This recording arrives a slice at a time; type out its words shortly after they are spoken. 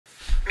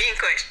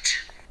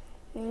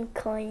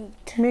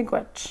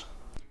Miigwech.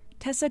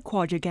 Tessa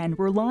Quajigan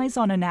relies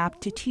on an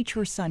app to teach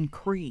her son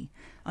Cree,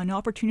 an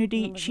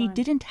opportunity she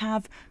didn't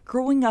have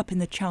growing up in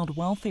the child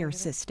welfare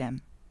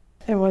system.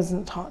 It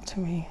wasn't taught to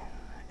me.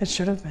 It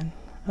should have been.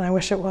 And I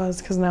wish it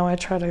was, because now I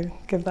try to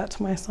give that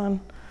to my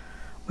son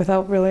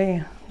without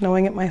really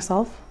knowing it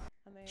myself.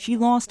 She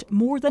lost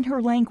more than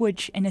her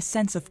language and a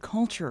sense of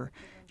culture.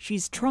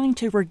 She's trying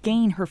to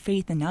regain her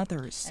faith in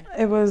others.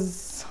 It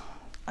was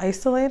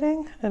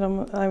isolating,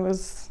 and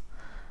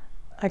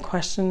I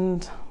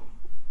questioned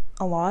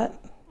a lot.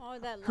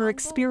 Her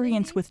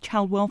experience with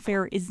child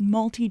welfare is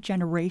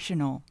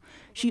multi-generational.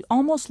 She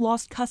almost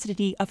lost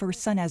custody of her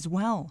son as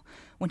well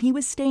when he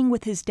was staying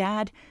with his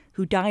dad,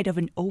 who died of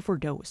an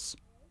overdose.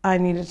 I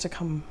needed to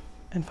come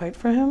and fight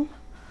for him.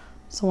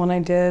 So when I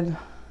did,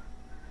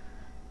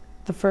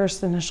 the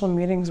first initial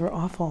meetings were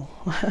awful.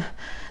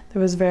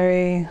 There was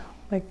very,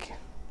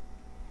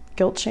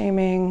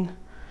 guilt-shaming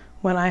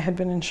when I had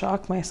been in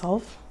shock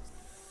myself.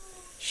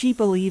 She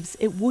believes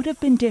it would have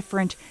been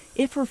different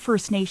if her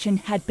First Nation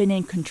had been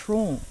in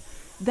control.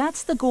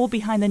 That's the goal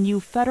behind the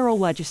new federal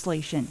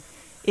legislation.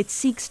 It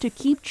seeks to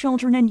keep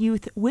children and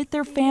youth with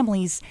their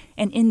families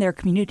and in their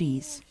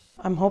communities.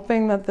 I'm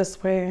hoping that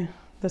this way,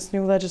 this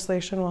new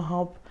legislation will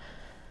help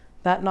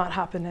that not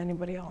happen to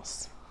anybody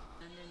else.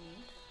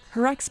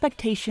 Her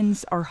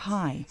expectations are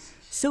high.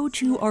 So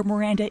too are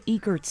Miranda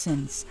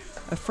Egertson's,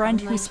 a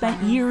friend who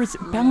spent years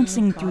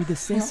bouncing through the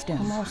system.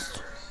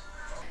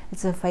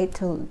 It's a fight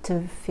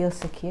to feel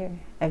secure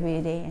every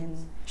day.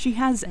 And she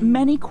has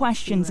many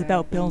questions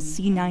about Bill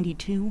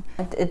C-92.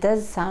 It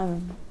does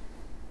sound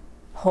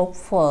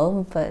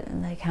hopeful, but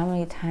how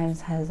many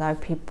times has our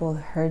people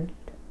heard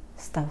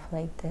stuff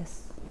like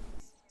this?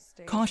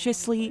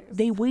 Cautiously,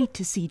 they wait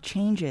to see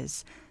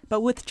changes. But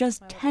with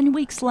just 10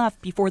 weeks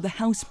left before the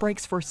House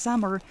breaks for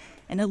summer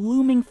and a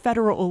looming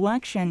federal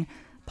election,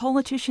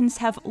 politicians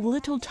have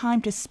little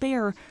time to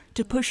spare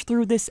to push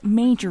through this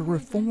major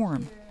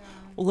reform.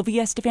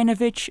 Olivia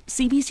Stefanovic,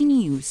 CBC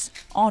News,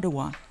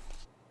 Ottawa.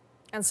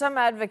 And some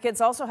advocates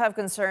also have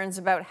concerns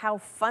about how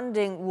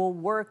funding will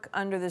work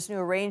under this new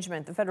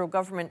arrangement. The federal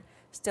government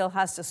still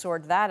has to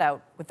sort that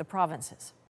out with the provinces.